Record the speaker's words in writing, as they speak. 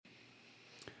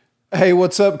Hey,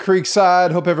 what's up,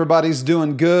 Creekside? Hope everybody's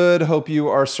doing good. Hope you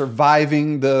are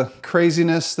surviving the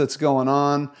craziness that's going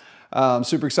on.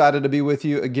 Super excited to be with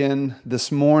you again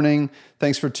this morning.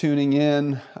 Thanks for tuning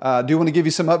in. I do want to give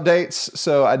you some updates.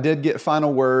 So I did get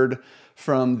final word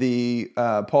from the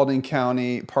Paulding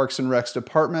County Parks and Recs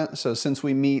Department. So since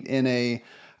we meet in a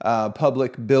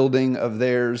public building of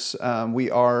theirs, we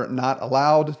are not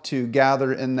allowed to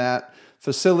gather in that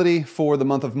facility for the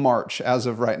month of March as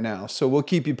of right now. So we'll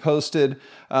keep you posted.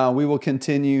 We will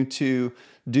continue to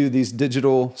do these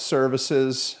digital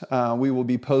services. We will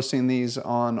be posting these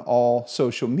on all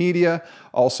social media,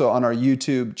 also on our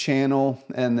YouTube channel.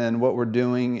 And then what we're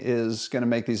doing is going to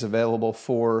make these available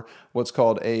for what's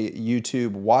called a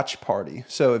YouTube watch party.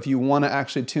 So if you want to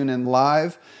actually tune in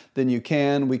live, then you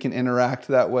can. We can interact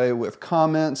that way with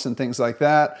comments and things like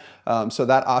that. So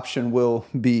that option will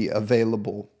be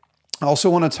available. I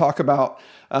also want to talk about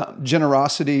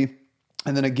generosity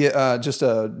and then just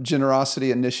a generosity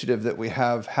initiative that we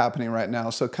have happening right now.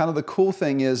 So kind of the cool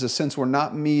thing is since we're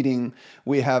not meeting,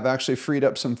 we have actually freed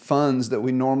up some funds that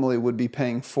we normally would be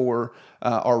paying for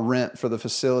our rent for the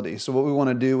facility. So what we want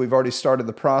to do, we've already started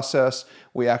the process.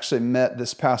 We actually met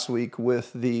this past week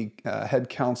with the head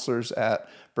counselors at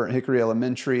Burnt Hickory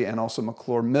Elementary and also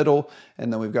McClure Middle.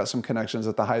 And then we've got some connections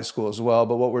at the high school as well.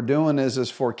 But what we're doing is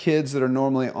for kids that are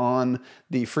normally on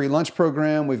the free lunch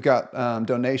program, we've got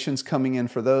donations coming in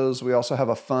for those. We also have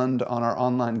a fund on our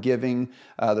online giving.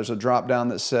 There's a drop down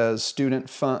that says student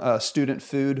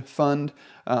food fund.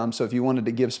 So if you wanted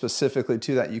to give specifically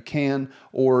to that, you can.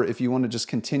 Or if you want to just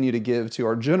continue to give to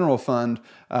our general fund,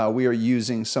 we are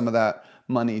using some of that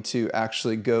money to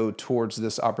actually go towards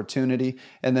this opportunity.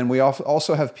 And then we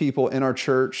also have people in our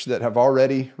church that have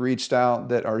already reached out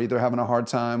that are either having a hard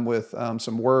time with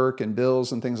some work and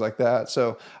bills and things like that.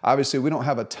 So obviously we don't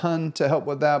have a ton to help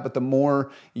with that, but the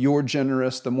more you're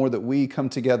generous, the more that we come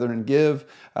together and give,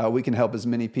 we can help as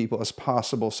many people as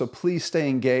possible. So please stay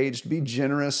engaged, be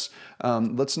generous.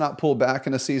 Let's not pull back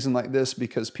in a season like this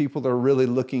because people are really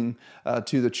looking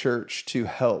to the church to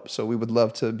help. So we would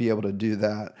love to be able to do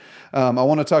that. I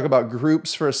want to talk about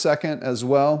groups for a second as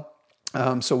well.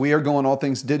 So we are going all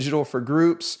things digital for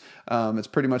groups. It's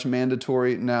pretty much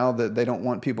mandatory now that they don't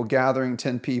want people gathering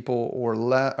 10 people or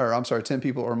 10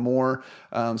 people or more.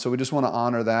 So we just want to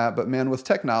honor that. But man, with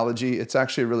technology, it's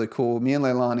actually really cool. Me and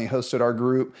Leilani hosted our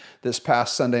group this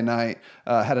past Sunday night,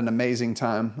 had an amazing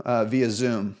time via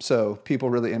Zoom. So people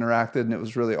really interacted and it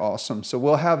was really awesome. So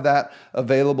we'll have that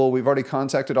available. We've already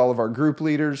contacted all of our group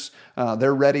leaders.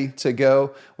 They're ready to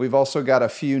go. We've also got a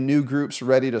few new groups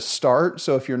ready to start.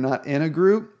 So if you're not in a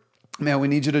group, man, we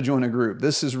need you to join a group.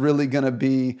 This is really going to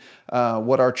be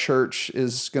what our church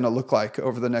is going to look like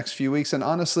over the next few weeks. And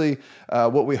honestly,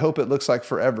 what we hope it looks like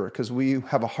forever, because we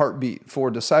have a heartbeat for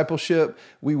discipleship.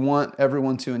 We want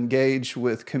everyone to engage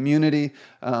with community.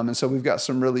 And so we've got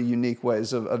some really unique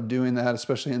ways of doing that,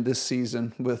 especially in this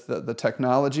season with the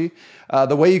technology.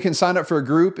 The way you can sign up for a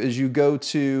group is you go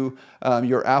to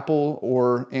your Apple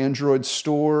or Android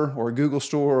store or Google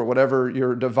store or whatever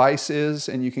your device is,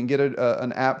 and you can get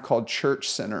an app called Church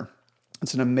Center.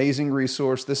 It's an amazing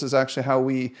resource. This is actually how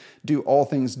we do all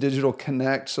things Digital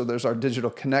Connect. So there's our Digital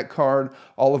Connect card,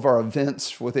 all of our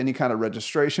events with any kind of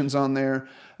registrations on there.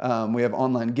 We have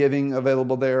online giving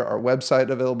available there, our website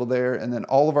available there, and then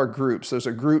all of our groups. There's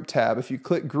a group tab. If you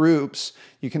click groups,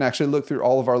 you can actually look through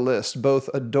all of our lists, both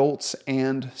adults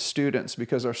and students,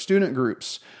 because our student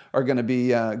groups are going to be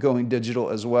going digital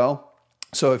as well.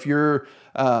 So if you're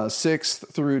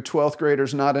 6th through 12th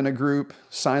graders not in a group,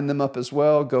 sign them up as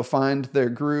well. Go find their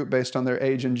group based on their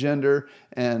age and gender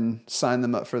and sign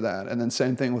them up for that. And then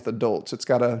same thing with adults. It's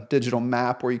got a digital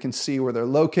map where you can see where they're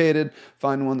located,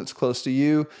 find one that's close to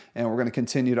you, and we're going to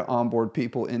continue to onboard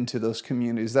people into those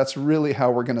communities. That's really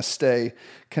how we're going to stay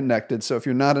connected. So if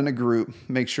you're not in a group,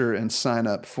 make sure and sign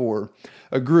up for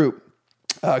a group.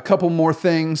 A couple more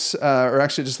things, or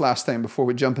actually just last thing before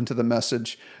we jump into the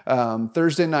message.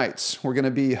 Thursday nights, we're going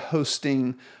to be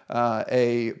hosting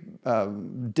a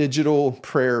digital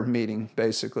prayer meeting,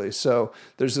 basically. So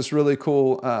there's this really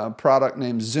cool product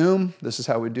named Zoom. This is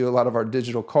how we do a lot of our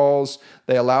digital calls.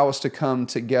 They allow us to come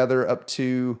together up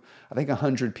to, I think,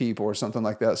 100 people or something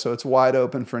like that. So it's wide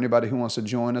open for anybody who wants to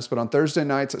join us. But on Thursday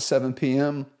nights at 7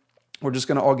 p.m., we're just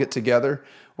going to all get together.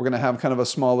 We're going to have kind of a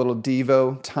small little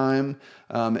Devo time.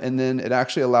 And then it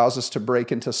actually allows us to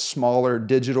break into smaller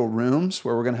digital rooms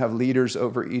where we're going to have leaders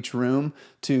over each room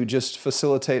to just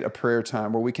facilitate a prayer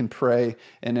time where we can pray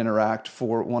and interact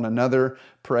for one another,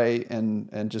 pray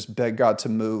and just beg God to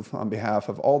move on behalf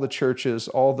of all the churches,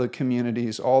 all the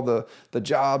communities, all the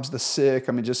jobs, the sick.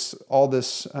 I mean, just all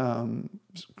this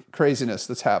craziness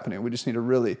that's happening. We just need to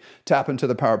really tap into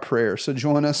the power of prayer. So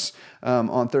join us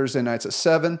on Thursday nights at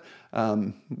 7.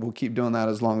 We'll keep doing that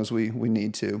as long as we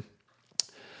need to.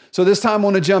 So this time I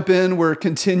want to jump in. We're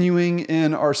continuing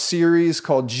in our series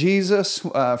called Jesus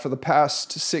for the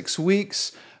past 6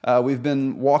 weeks. We've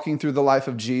been walking through the life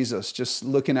of Jesus, just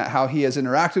looking at how he has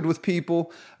interacted with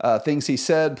people, things he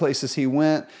said, places he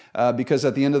went, because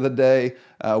at the end of the day,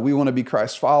 we want to be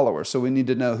Christ followers. So we need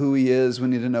to know who he is. We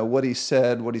need to know what he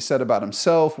said about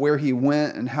himself, where he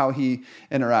went, and how he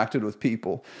interacted with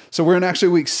people. So we're in actually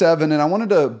week 7, and I wanted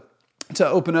to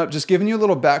open up, just giving you a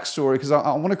little backstory, because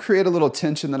I want to create a little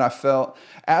tension that I felt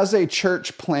as a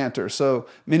church planter. So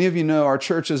many of you know our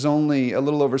church is only a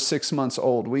little over 6 months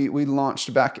old. We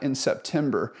launched back in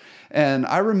September. And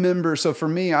I remember, so for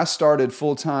me, I started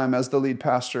full-time as the lead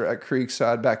pastor at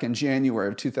Creekside back in January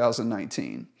of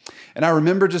 2019. And I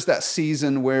remember just that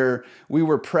season where we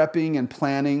were prepping and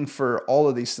planning for all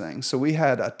of these things. So we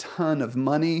had a ton of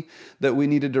money that we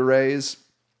needed to raise.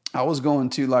 I was going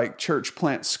to like church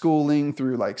plant schooling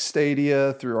through like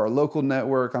Stadia, through our local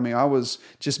network. I mean, I was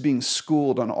just being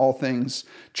schooled on all things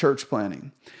church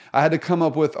planting. I had to come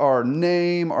up with our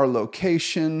name, our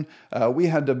location. We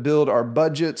had to build our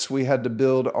budgets. We had to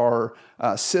build our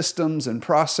systems and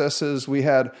processes. We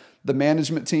had the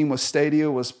management team with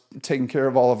Stadia was taking care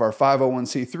of all of our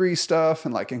 501c3 stuff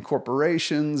and like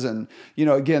incorporations. And,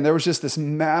 again, there was just this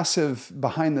massive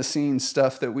behind the scenes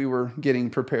stuff that we were getting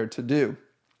prepared to do.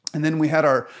 And then we had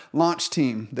our launch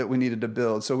team that we needed to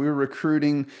build. So we were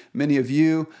recruiting many of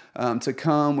you to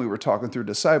come. We were talking through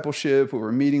discipleship. We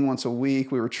were meeting once a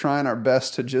week. We were trying our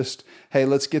best to just, hey,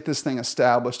 let's get this thing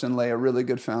established and lay a really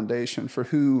good foundation for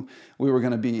who we were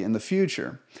going to be in the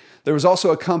future. There was also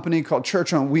a company called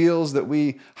Church on Wheels that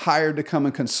we hired to come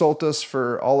and consult us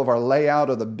for all of our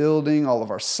layout of the building, all of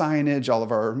our signage, all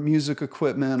of our music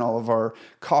equipment, all of our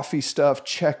coffee stuff,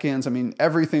 check-ins. I mean,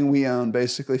 everything we own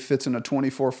basically fits in a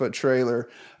 24-foot trailer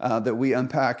that we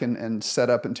unpack and set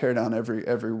up and tear down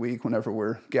every week whenever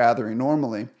we're gathering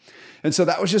normally. And so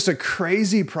that was just a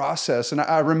crazy process. And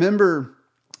I remember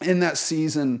in that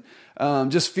season,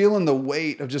 just feeling the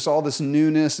weight of just all this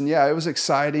newness. And yeah, it was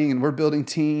exciting, and we're building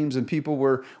teams, and people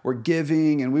were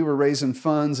giving, and we were raising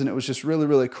funds, and it was just really,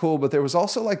 really cool. But there was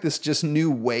also like this just new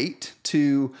weight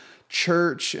to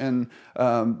church and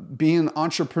being an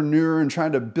entrepreneur and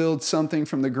trying to build something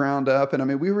from the ground up. And I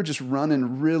mean, we were just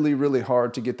running really, really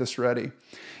hard to get this ready.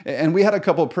 And we had a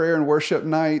couple of prayer and worship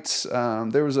nights.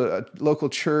 There was a local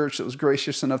church that was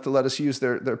gracious enough to let us use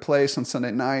their place on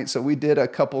Sunday night. So we did a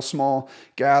couple small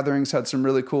gatherings, had some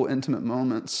really cool intimate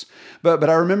moments. But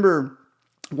I remember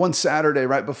one Saturday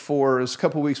right before, it was a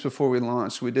couple weeks before we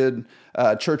launched, we did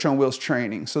Church on Wheels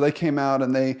training. So they came out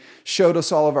and they showed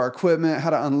us all of our equipment,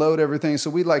 how to unload everything. So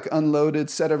we like unloaded,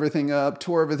 set everything up,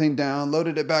 tore everything down,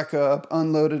 loaded it back up,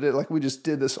 unloaded it. Like we just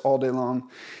did this all day long.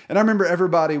 And I remember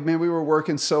everybody, man, we were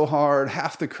working so hard.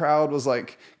 Half the crowd was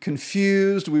like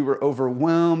confused. We were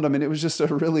overwhelmed. I mean, it was just a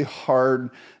really hard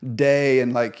day.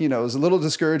 And like, it was a little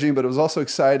discouraging, but it was also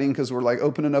exciting because we're like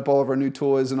opening up all of our new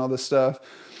toys and all this stuff.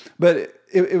 But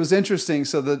it was interesting.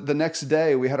 So the next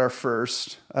day we had our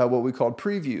first, what we called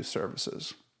preview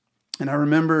services. And I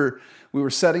remember we were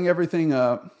setting everything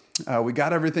up. We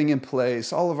got everything in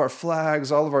place, all of our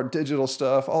flags, all of our digital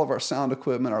stuff, all of our sound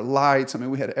equipment, our lights. I mean,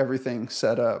 we had everything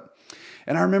set up.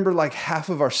 And I remember like half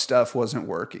of our stuff wasn't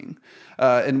working.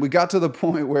 And we got to the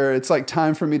point where it's like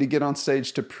time for me to get on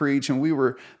stage to preach. And we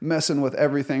were messing with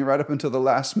everything right up until the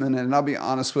last minute. And I'll be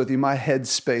honest with you, my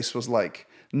headspace was like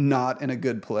not in a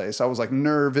good place. I was like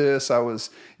nervous. I was,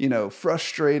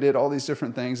 frustrated, all these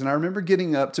different things. And I remember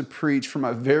getting up to preach for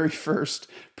my very first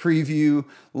preview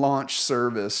launch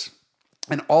service.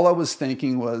 And all I was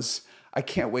thinking was, I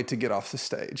can't wait to get off the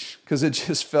stage, because it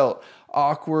just felt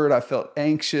awkward. I felt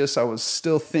anxious. I was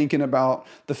still thinking about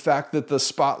the fact that the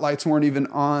spotlights weren't even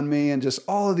on me and just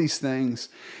all of these things.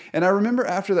 And I remember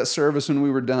after that service, when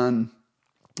we were done,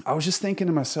 I was just thinking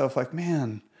to myself, like,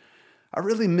 man, I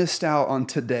really missed out on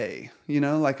today.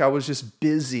 Like I was just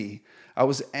busy. I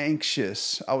was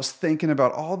anxious. I was thinking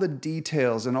about all the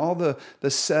details and all the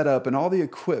setup and all the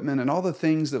equipment and all the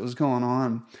things that was going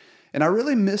on. And I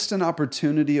really missed an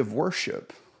opportunity of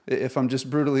worship, if I'm just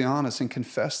brutally honest and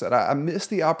confess that. I missed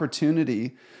the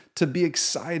opportunity to be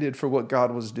excited for what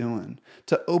God was doing,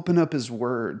 to open up his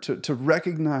word, to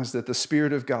recognize that the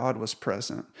Spirit of God was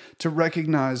present, to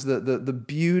recognize the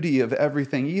beauty of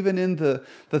everything, even in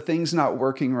the things not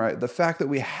working right, the fact that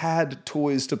we had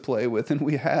toys to play with and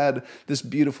we had this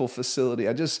beautiful facility.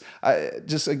 I just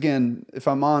again, if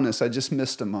I'm honest, I just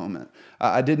missed a moment.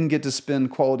 I didn't get to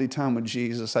spend quality time with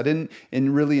Jesus. I didn't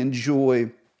really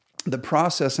enjoy the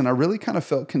process, and I really kind of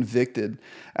felt convicted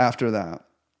after that.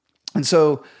 And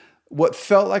so what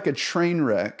felt like a train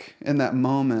wreck in that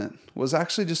moment was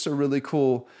actually just a really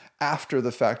cool after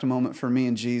the fact moment for me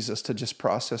and Jesus to just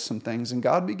process some things. And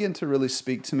God began to really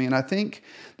speak to me. And I think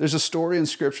there's a story in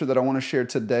scripture that I want to share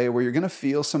today where you're going to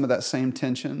feel some of that same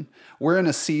tension. We're in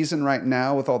a season right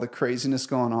now with all the craziness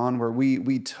going on where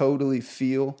we totally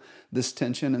feel this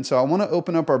tension. And so I want to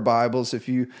open up our Bibles, if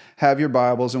you have your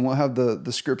Bibles, and we'll have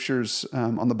the scriptures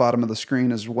on the bottom of the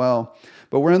screen as well.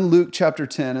 But we're in Luke chapter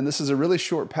 10, and this is a really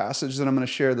short passage that I'm going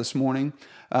to share this morning.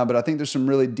 But I think there's some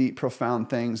really deep, profound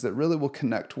things that really will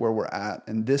connect where we're at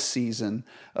in this season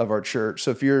of our church.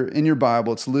 So if you're in your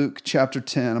Bible, it's Luke chapter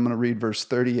 10. I'm going to read verse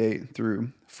 38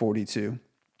 through 42.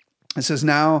 It says,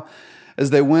 "Now, as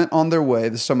they went on their way,"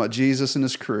 this is talking about Jesus and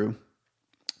his crew,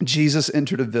 "Jesus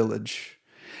entered a village,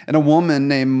 and a woman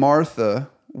named Martha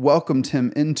welcomed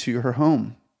him into her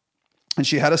home. And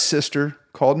she had a sister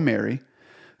called Mary,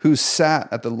 who sat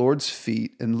at the Lord's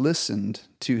feet and listened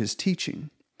to his teaching.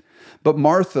 But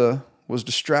Martha was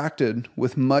distracted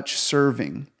with much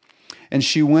serving. And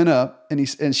she went up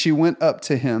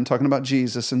to him, talking about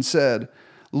Jesus, and said,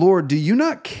 'Lord, do you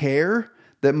not care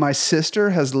that my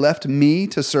sister has left me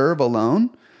to serve alone?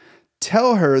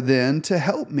 Tell her then to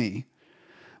help me.'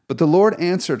 But the Lord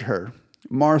answered her,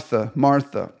 'Martha,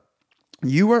 Martha,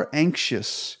 you are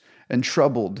anxious and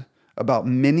troubled about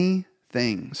many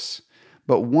things,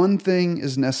 but one thing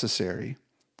is necessary.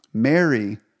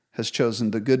 Mary has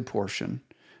chosen the good portion,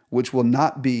 which will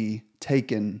not be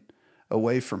taken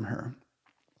away from her.'"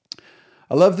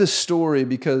 I love this story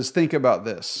because think about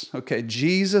this. Okay,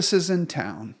 Jesus is in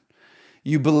town.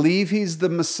 You believe he's the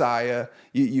Messiah.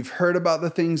 You've heard about the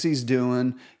things he's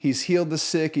doing. He's healed the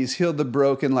sick. He's healed the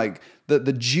broken. Like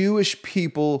the Jewish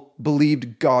people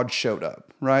believed God showed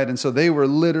up, right? And so they were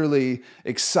literally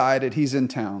excited. He's in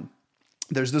town.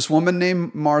 There's this woman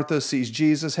named Martha sees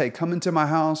Jesus. "Hey, come into my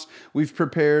house. We've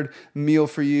prepared a meal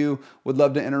for you. Would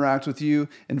love to interact with you.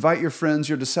 Invite your friends,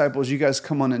 your disciples. You guys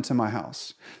come on into my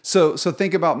house." So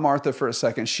think about Martha for a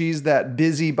second. She's that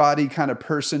busybody kind of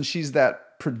person. She's that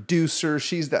producer.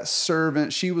 She's that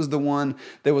servant. She was the one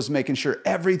that was making sure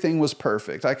everything was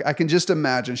perfect. I can just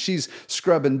imagine. She's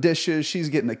scrubbing dishes. She's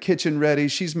getting the kitchen ready.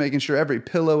 She's making sure every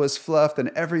pillow is fluffed and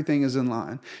everything is in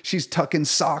line. She's tucking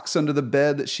socks under the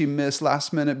bed that she missed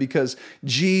last minute because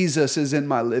Jesus is in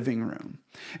my living room.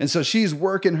 And so she's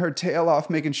working her tail off,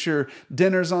 making sure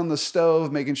dinner's on the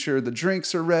stove, making sure the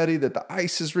drinks are ready, that the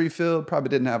ice is refilled. Probably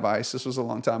didn't have ice. This was a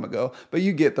long time ago, but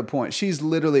you get the point. She's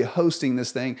literally hosting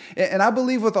this thing. And I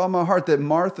believe with all my heart that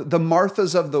the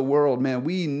Marthas of the world, man,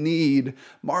 we need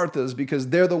Marthas because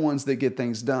they're the ones that get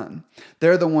things done.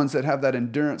 They're the ones that have that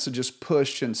endurance to just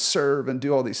push and serve and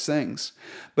do all these things.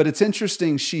 But it's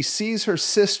interesting. She sees her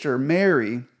sister,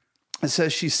 Mary. It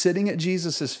says she's sitting at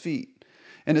Jesus' feet.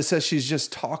 And it says she's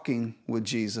just talking with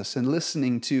Jesus and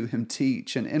listening to him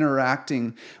teach and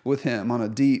interacting with him on a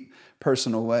deep,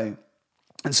 personal way.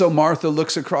 And so Martha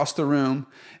looks across the room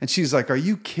and she's like, "Are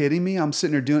you kidding me? I'm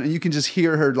sitting here doing it." And you can just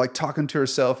hear her like talking to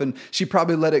herself. And she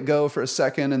probably let it go for a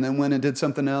second and then went and did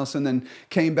something else and then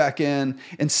came back in.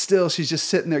 And still she's just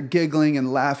sitting there giggling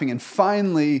and laughing. And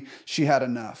finally she had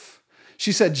enough.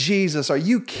 She said, "Jesus, are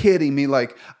you kidding me?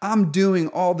 Like, I'm doing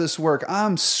all this work.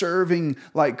 I'm serving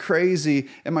like crazy.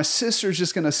 And my sister's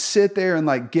just going to sit there and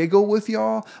like giggle with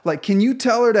y'all? Like, can you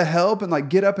tell her to help and like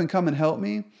get up and come and help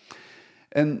me?"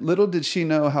 And little did she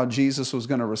know how Jesus was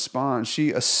going to respond.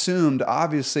 She assumed,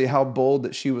 obviously, how bold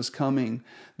that she was coming,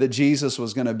 that Jesus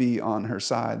was going to be on her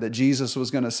side, that Jesus was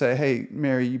going to say, "Hey,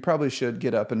 Mary, you probably should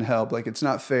get up and help. Like, it's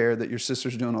not fair that your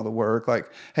sister's doing all the work.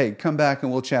 Like, hey, come back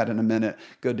and we'll chat in a minute.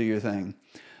 Go do your thing."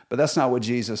 But that's not what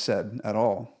Jesus said at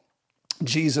all.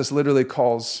 Jesus literally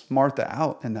calls Martha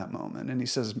out in that moment. And he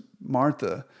says,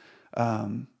 "Martha,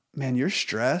 man, you're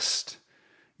stressed.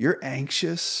 You're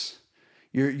anxious.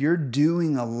 You're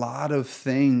doing a lot of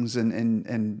things,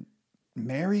 and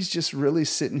Mary's just really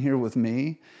sitting here with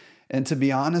me. And to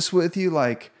be honest with you,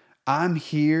 like, I'm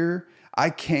here. I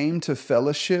came to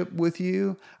fellowship with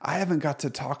you. I haven't got to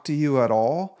talk to you at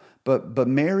all, but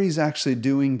Mary's actually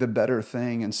doing the better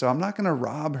thing. And so I'm not going to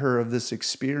rob her of this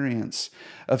experience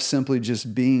of simply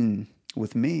just being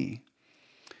with me."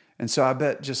 And so I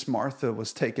bet just Martha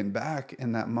was taken back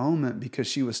in that moment because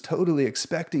she was totally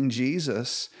expecting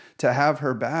Jesus to have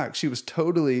her back. She was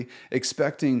totally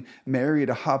expecting Mary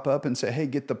to hop up and say, "Hey,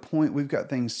 get the point. We've got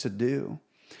things to do."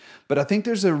 But I think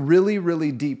there's a really,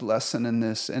 really deep lesson in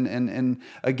this. And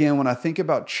again, when I think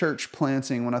about church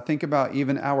planting, when I think about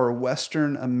even our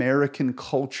Western American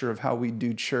culture of how we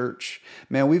do church,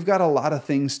 man, we've got a lot of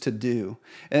things to do.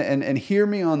 And hear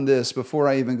me on this before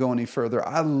I even go any further.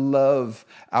 I love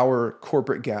our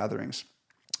corporate gatherings.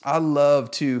 I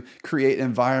love to create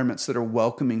environments that are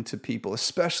welcoming to people,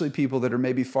 especially people that are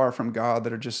maybe far from God,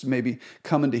 that are just maybe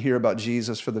coming to hear about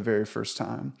Jesus for the very first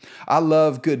time. I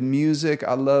love good music.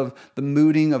 I love the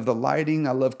mooding of the lighting.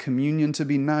 I love communion to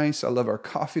be nice. I love our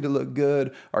coffee to look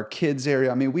good, our kids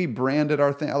area. I mean, we branded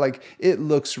our thing. Like, it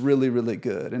looks really, really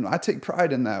good. And I take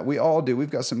pride in that. We all do. We've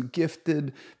got some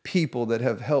gifted people that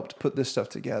have helped put this stuff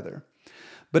together.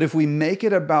 But if we make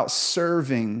it about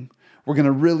serving, we're going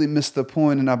to really miss the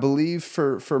point. And I believe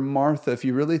for Martha, if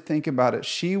you really think about it,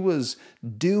 she was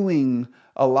doing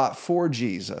a lot for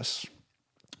Jesus.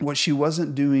 What she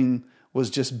wasn't doing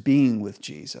was just being with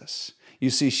Jesus.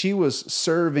 You see, she was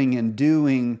serving and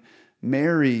doing.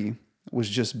 Mary was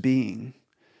just being.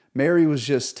 Mary was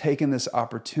just taking this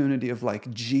opportunity of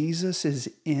like, Jesus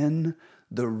is in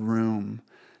the room.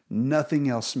 Nothing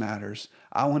else matters.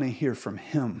 I want to hear from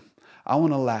him. I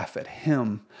want to laugh at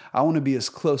him. I want to be as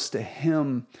close to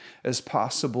him as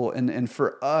possible. And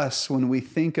for us, when we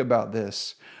think about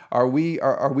this, are we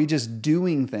just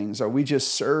doing things? Are we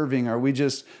just serving? Are we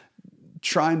just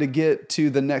trying to get to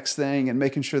the next thing and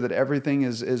making sure that everything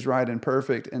is right and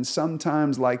perfect? And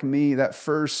sometimes, like me, that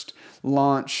first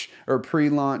launch or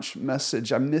pre-launch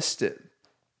message, I missed it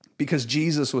because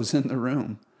Jesus was in the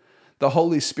room. The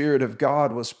Holy Spirit of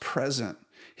God was present.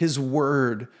 His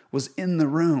word was in the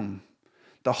room.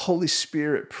 The Holy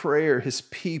Spirit, prayer, his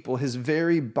people, his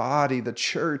very body, the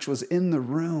church was in the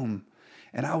room.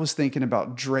 And I was thinking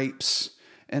about drapes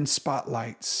and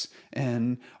spotlights,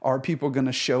 and are people going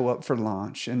to show up for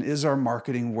launch? And is our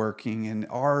marketing working? And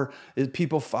is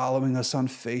people following us on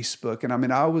Facebook? And I mean,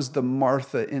 I was the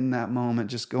Martha in that moment,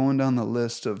 just going down the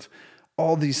list of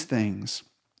all these things.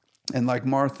 And like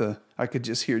Martha, I could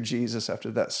just hear Jesus after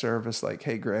that service, like,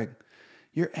 hey, Greg,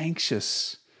 you're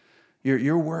anxious.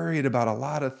 You're worried about a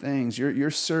lot of things.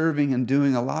 You're serving and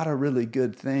doing a lot of really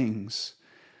good things,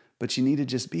 but you need to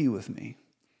just be with me.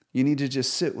 You need to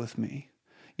just sit with me.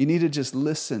 You need to just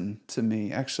listen to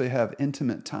me, actually have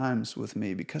intimate times with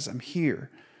me because I'm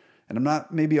here. And I'm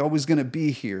not maybe always going to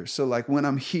be here. So like when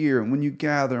I'm here and when you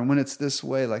gather and when it's this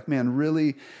way, like, man,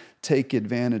 really take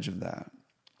advantage of that.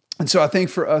 And so I think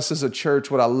for us as a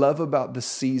church, what I love about the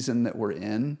season that we're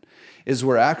in is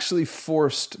we're actually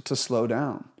forced to slow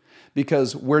down.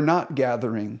 Because we're not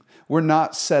gathering, we're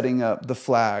not setting up the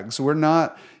flags, we're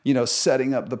not,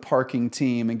 setting up the parking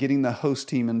team and getting the host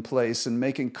team in place and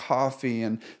making coffee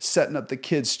and setting up the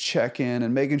kids' check-in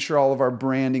and making sure all of our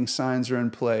branding signs are in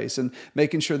place and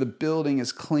making sure the building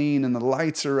is clean and the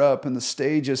lights are up and the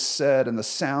stage is set and the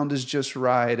sound is just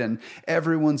right and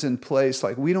everyone's in place.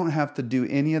 Like, we don't have to do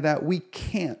any of that. We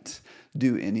can't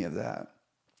do any of that.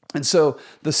 And so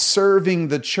the serving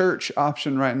the church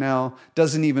option right now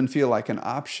doesn't even feel like an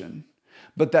option.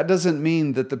 But that doesn't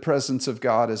mean that the presence of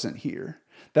God isn't here.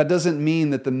 That doesn't mean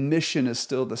that the mission is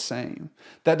still the same.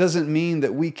 That doesn't mean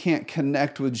that we can't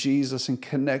connect with Jesus and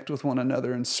connect with one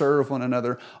another and serve one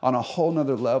another on a whole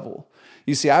nother level.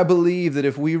 You see, I believe that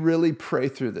if we really pray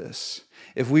through this,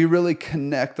 if we really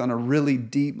connect on a really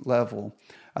deep level,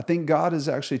 I think God is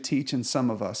actually teaching some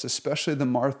of us, especially the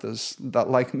Marthas that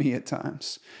like me at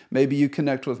times. Maybe you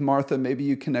connect with Martha, maybe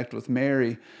you connect with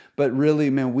Mary, but really,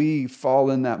 man, we fall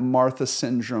in that Martha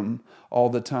syndrome all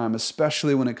the time,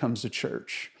 especially when it comes to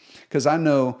church. Because I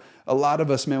know a lot of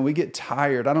us, man, we get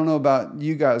tired. I don't know about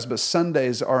you guys, but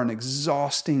Sundays are an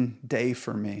exhausting day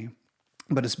for me.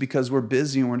 But it's because we're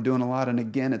busy and we're doing a lot. And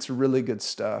again, it's really good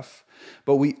stuff.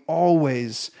 But we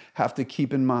always have to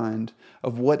keep in mind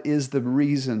of what is the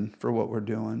reason for what we're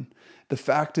doing. The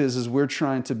fact is we're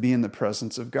trying to be in the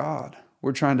presence of God.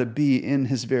 We're trying to be in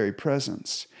his very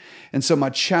presence. And so my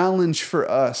challenge for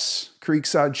us,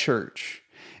 Creekside Church,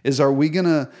 is are we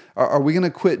gonna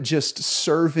quit just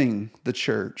serving the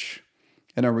church?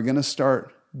 And are we gonna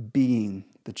start being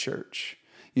the church?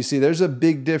 You see, there's a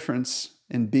big difference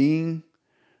in being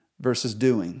versus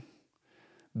doing.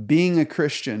 Being a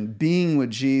Christian, being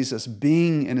with Jesus,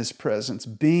 being in his presence,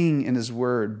 being in his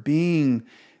word, being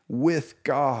with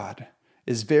God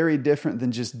is very different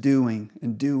than just doing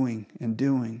and doing and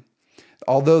doing.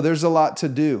 Although there's a lot to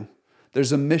do,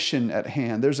 there's a mission at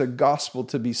hand, there's a gospel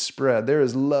to be spread, there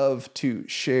is love to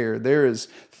share, there is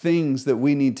things that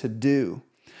we need to do.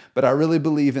 But I really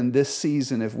believe in this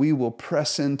season, if we will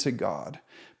press into God,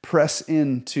 press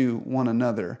into one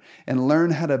another and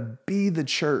learn how to be the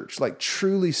church, like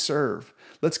truly serve,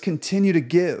 Let's continue to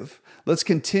give. Let's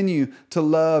continue to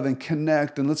love and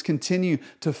connect, and let's continue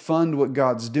to fund what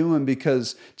God's doing,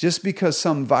 because just because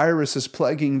some virus is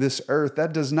plaguing this earth,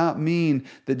 that does not mean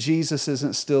that Jesus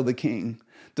isn't still the King.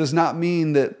 Does not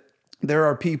mean that there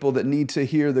are people that need to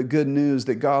hear the good news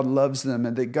that God loves them,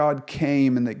 and that God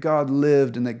came, and that God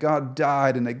lived, and that God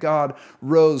died, and that God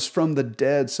rose from the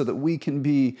dead so that we can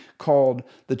be called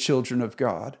the children of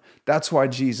God. That's why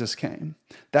Jesus came.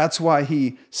 That's why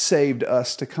he saved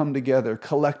us to come together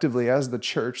collectively as the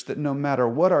church, that no matter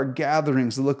what our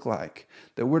gatherings look like,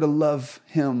 that we're to love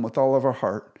him with all of our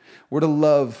heart. We're to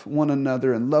love one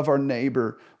another and love our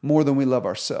neighbor more than we love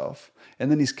ourselves.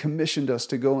 And then he's commissioned us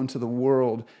to go into the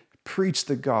world, preach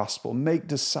the gospel, make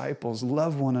disciples,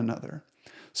 love one another.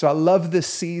 So I love this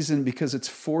season because it's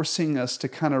forcing us to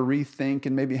kind of rethink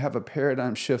and maybe have a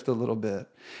paradigm shift a little bit.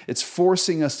 It's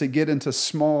forcing us to get into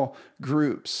small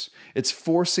groups. It's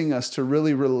forcing us to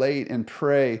really relate and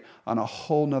pray on a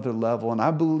whole nother level. And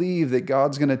I believe that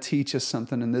God's going to teach us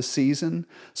something in this season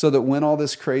so that when all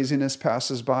this craziness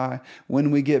passes by,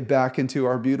 when we get back into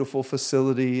our beautiful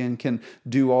facility and can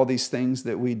do all these things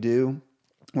that we do,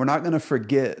 we're not going to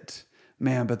forget,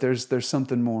 man, but there's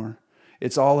something more.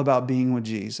 It's all about being with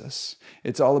Jesus.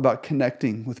 It's all about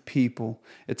connecting with people.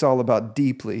 It's all about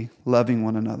deeply loving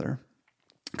one another.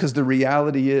 Because the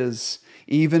reality is,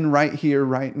 even right here,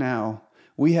 right now,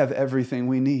 we have everything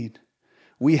we need.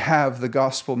 We have the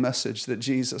gospel message that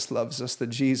Jesus loves us, that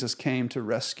Jesus came to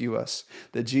rescue us,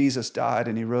 that Jesus died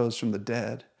and he rose from the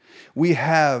dead. We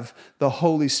have the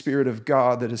Holy Spirit of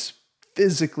God that is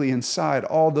physically inside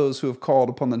all those who have called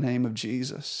upon the name of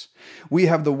Jesus. We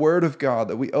have the Word of God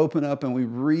that we open up and we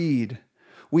read.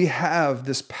 We have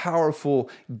this powerful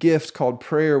gift called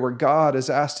prayer where God has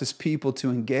asked his people to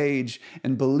engage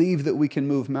and believe that we can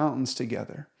move mountains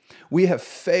together. We have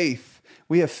faith.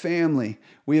 We have family.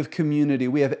 We have community.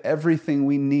 We have everything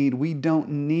we need. We don't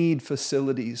need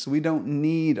facilities. We don't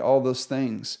need all those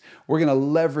things. We're going to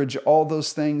leverage all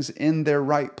those things in their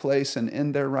right place and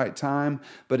in their right time.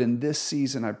 But in this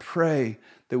season, I pray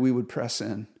that we would press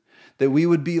in, that we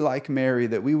would be like Mary,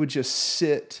 that we would just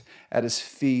sit at his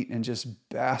feet and just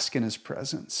bask in his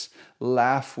presence,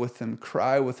 laugh with him,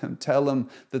 cry with him, tell him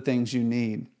the things you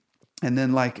need. And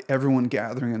then like everyone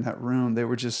gathering in that room, they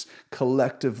were just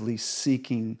collectively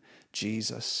seeking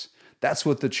Jesus. That's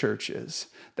what the church is.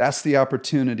 That's the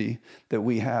opportunity that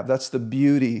we have. That's the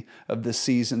beauty of the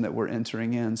season that we're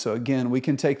entering in. So again, we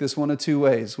can take this one of two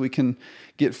ways. We can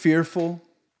get fearful.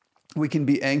 We can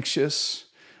be anxious.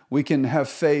 We can have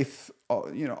faith,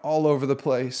 all over the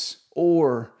place.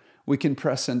 Or we can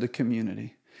press into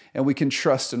community. And we can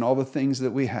trust in all the things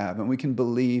that we have, and we can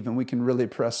believe, and we can really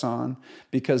press on,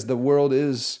 because the world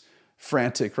is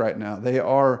frantic right now. They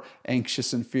are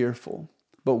anxious and fearful.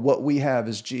 But what we have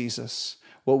is Jesus.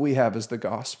 What we have is the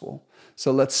gospel.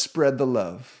 So let's spread the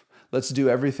love. Let's do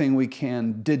everything we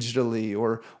can digitally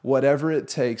or whatever it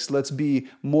takes. Let's be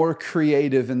more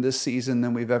creative in this season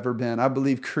than we've ever been. I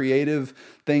believe creative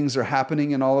things are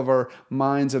happening in all of our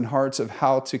minds and hearts of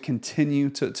how to continue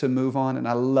to move on. And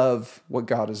I love what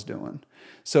God is doing.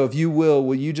 So if you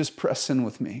will you just press in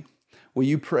with me? Will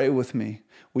you pray with me?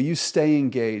 Will you stay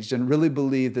engaged and really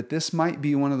believe that this might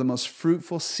be one of the most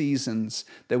fruitful seasons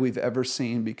that we've ever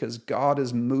seen, because God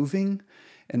is moving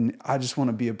and I just want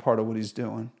to be a part of what he's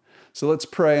doing. So let's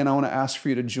pray, and I want to ask for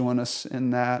you to join us in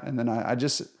that. And then I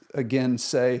just, again,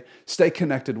 say, stay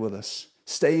connected with us.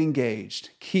 Stay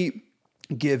engaged. Keep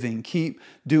giving. Keep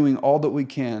doing all that we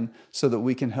can so that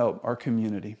we can help our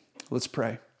community. Let's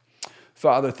pray.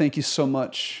 Father, thank you so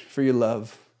much for your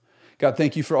love. God,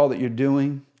 thank you for all that you're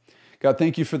doing. God,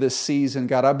 thank you for this season.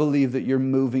 God, I believe that you're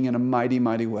moving in a mighty,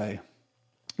 mighty way.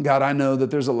 God, I know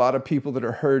that there's a lot of people that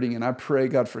are hurting, and I pray,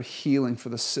 God, for healing for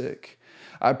the sick.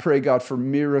 I pray, God, for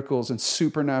miracles and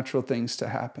supernatural things to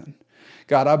happen.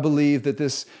 God, I believe that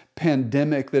this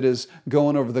pandemic that is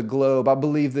going over the globe, I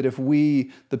believe that if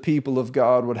we, the people of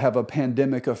God, would have a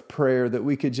pandemic of prayer, that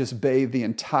we could just bathe the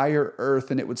entire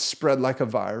earth and it would spread like a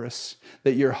virus,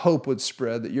 that your hope would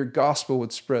spread, that your gospel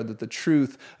would spread, that the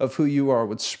truth of who you are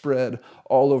would spread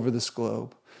all over this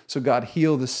globe. So God,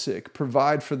 heal the sick,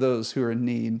 provide for those who are in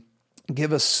need.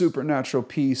 Give us supernatural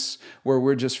peace where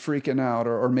we're just freaking out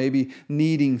or maybe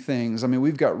needing things. I mean,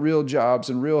 we've got real jobs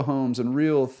and real homes and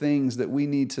real things that we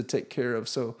need to take care of.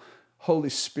 So Holy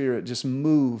Spirit, just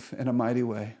move in a mighty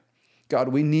way. God,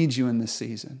 we need you in this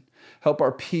season. Help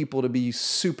our people to be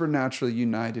supernaturally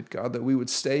united, God, that we would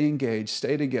stay engaged,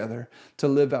 stay together to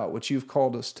live out what you've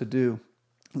called us to do.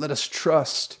 Let us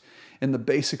trust in the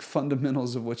basic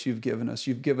fundamentals of what you've given us.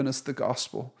 You've given us the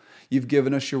gospel. You've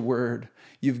given us your word.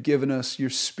 You've given us your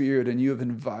spirit, and you have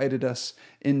invited us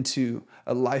into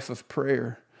a life of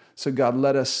prayer. So God,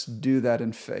 let us do that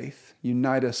in faith.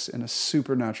 Unite us in a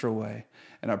supernatural way.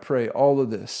 And I pray all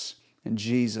of this in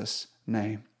Jesus'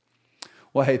 name.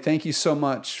 Well, hey, thank you so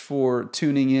much for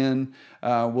tuning in.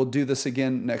 We'll do this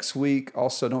again next week.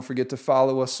 Also, don't forget to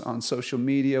follow us on social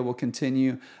media. We'll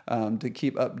continue to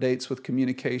keep updates with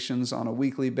communications on a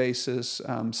weekly basis,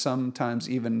 sometimes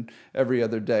even every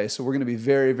other day. So we're going to be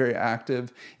very, very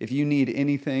active. If you need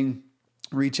anything,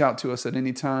 reach out to us at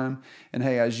any time. And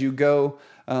hey, as you go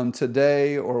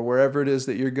today or wherever it is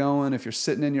that you're going, if you're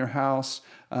sitting in your house,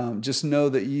 just know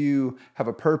that you have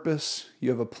a purpose, you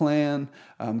have a plan.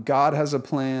 God has a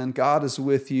plan. God is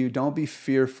with you. Don't be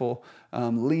fearful.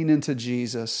 Lean into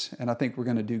Jesus, and I think we're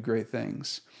going to do great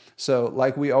things. So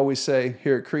like we always say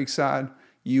here at Creekside,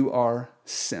 you are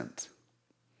sent.